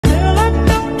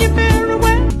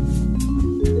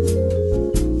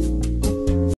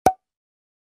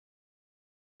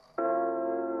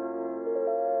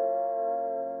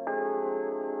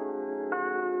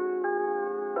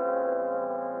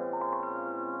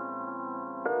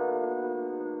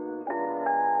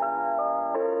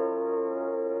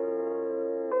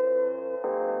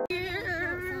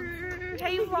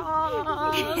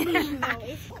Oh,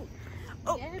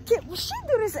 well, she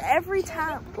do this every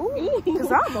time. Ooh, because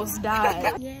I almost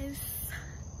died. Yes,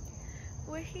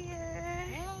 we're here.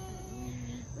 Hey,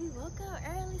 we woke up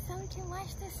early so we can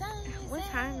watch the sun. What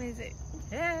time is it?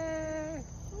 Yeah.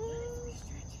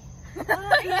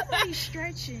 Everybody's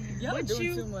stretching. Y'all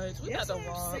doing too much. We got the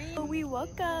vlog. So we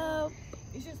woke up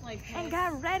It's just like and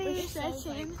got ready.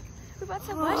 Stretching. We're about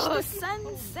to watch the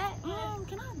sunset.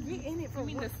 can I be in it for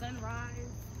the sunrise?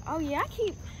 Oh yeah, I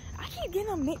keep getting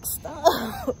them mixed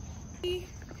up.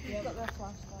 Yeah, got that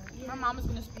flashlight. My mom is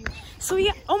gonna speak. So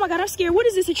yeah, oh my god, I'm scared. What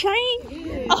is this, a train?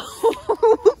 Yeah.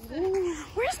 Oh.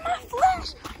 Where's my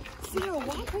flash? Cierra,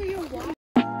 walk where you're walking.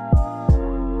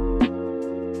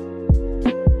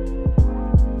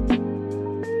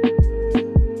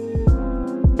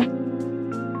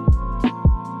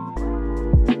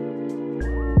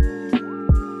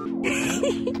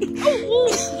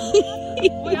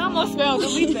 We almost fell.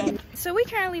 Delete that. So we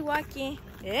currently walking.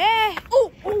 Yeah.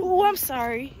 Oh, I'm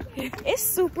sorry. It's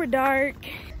super dark.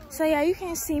 So yeah, you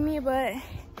can't see me, but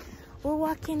we're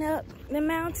walking up the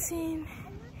mountain.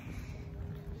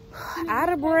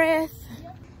 Out of breath.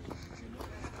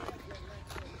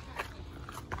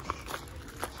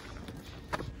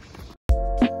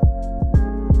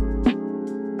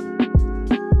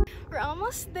 We're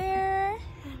almost there.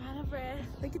 I'm out of breath.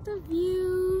 Look at the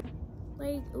view.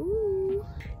 Like, ooh.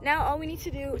 Now all we need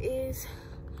to do is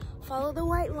follow the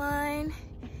white line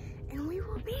and we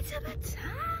will be to the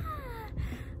top.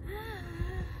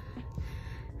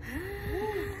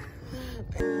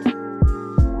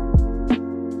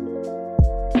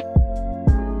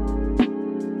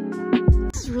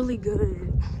 This is really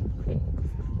good. I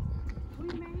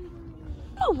don't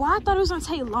know why I thought it was gonna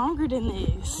take longer than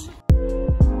this.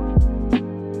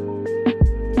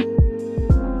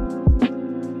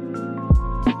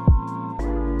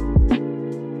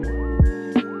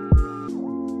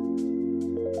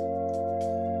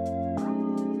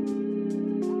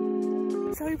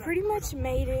 So we pretty much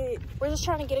made it. We're just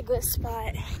trying to get a good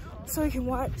spot so we can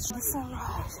watch the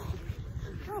sunrise.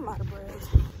 I'm out of breath.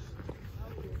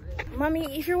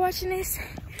 Mommy, if you're watching this,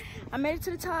 I made it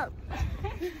to the top.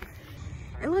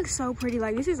 It looks so pretty.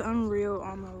 Like, this is unreal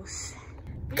almost.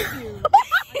 Oh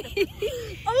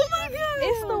my god!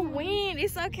 It's the wind.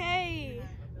 It's okay.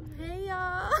 Hey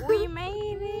y'all. We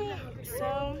made it.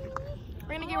 So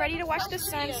we're gonna get ready to watch the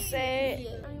sunset.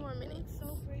 20 more minutes.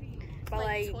 So pretty. By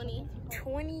like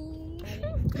 20.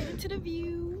 Get into the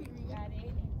view.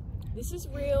 This is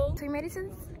real. So we made it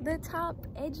to the top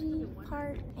edgy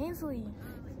part. Ainsley.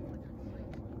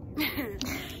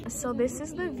 So this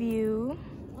is the view.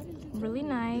 Really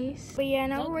nice. But yeah,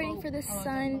 now we're waiting for the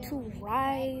sun to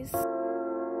rise.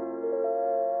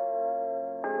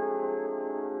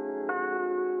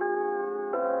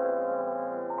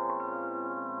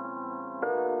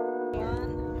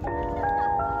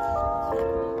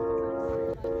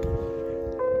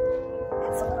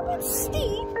 It's a little bit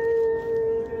steep.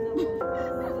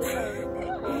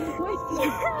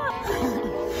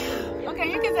 Okay,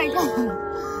 you can take it.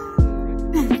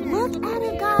 Look at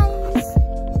it, guys.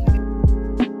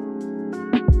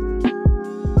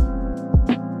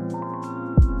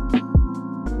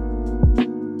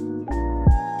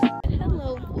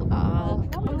 Hello,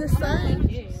 vlog. The sun.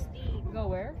 Go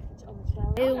where?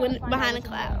 It went behind the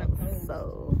clouds.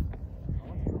 So,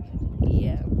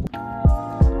 yeah.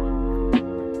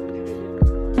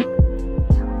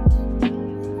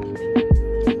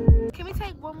 Can we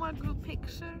take one more group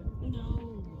picture?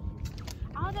 No.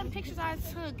 All them pictures I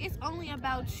took, it's only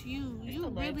about you. You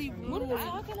really ruined. What are you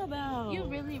talking about? You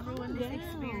really ruined this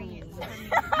experience.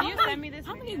 Can you send me this?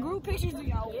 How many group pictures do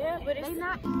y'all want? Yeah, but it's They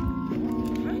not.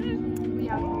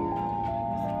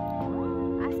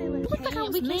 I say let's we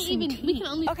can't even. We can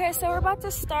only. okay, so we're about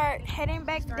to start heading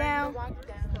back down.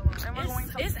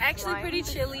 It's actually pretty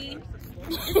chilly.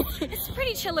 It's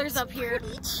pretty chillers up here.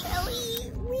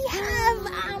 Chilly. We have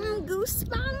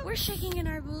goosebumps. We're shaking in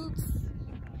our boots.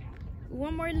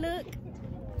 One more look,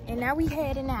 and now we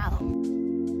heading out.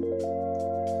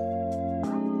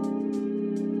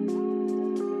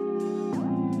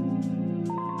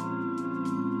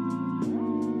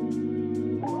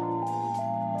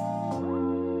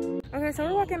 Okay, so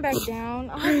we're walking back down.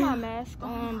 I have my mask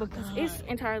on because it's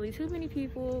entirely too many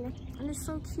people, and it's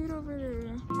so cute over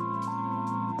there.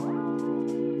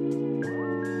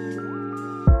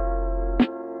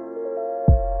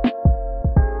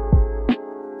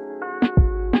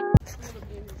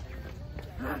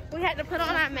 We had to put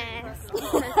on our masks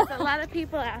because there's a lot of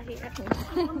people out here.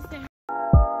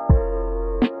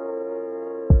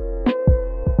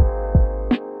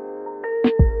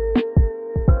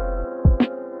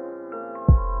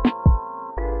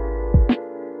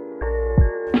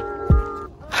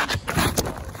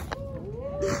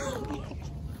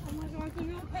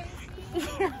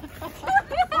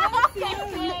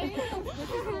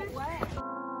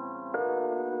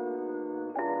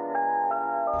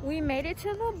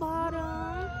 to the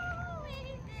bottom.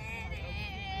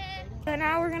 So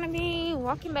now we're gonna be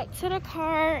walking back to the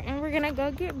car and we're gonna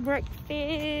go get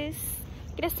breakfast.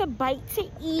 Get us a bite to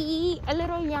eat. A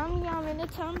little yum yum in the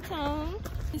tum tum.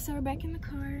 Okay, so we're back in the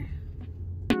car.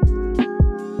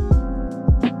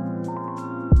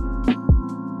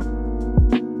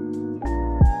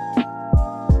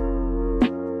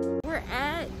 We're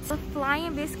at the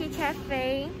Flying Biscuit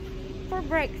Cafe for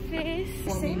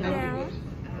breakfast. Sit down.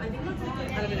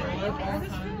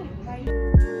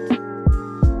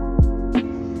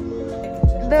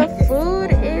 The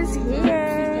food is here.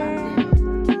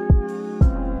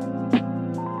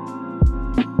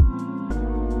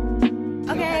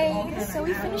 Okay, so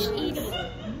we finished eating.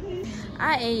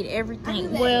 I ate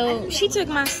everything. Well, she took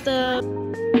my stuff.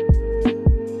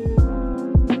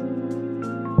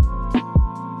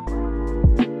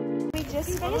 We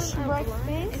just finished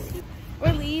breakfast.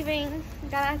 We're leaving.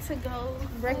 Got out to go.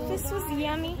 Breakfast was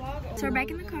yummy. So we're back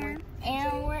in the car.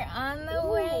 And we're on the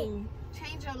way.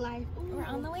 Change your life. We're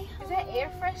on the way home. Is that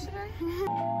air freshener?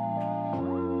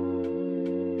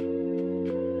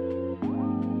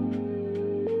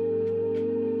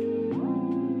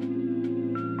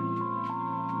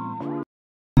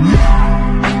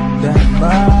 That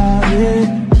body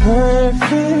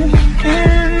perfect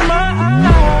in my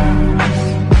eyes.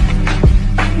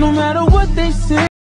 No matter what they say.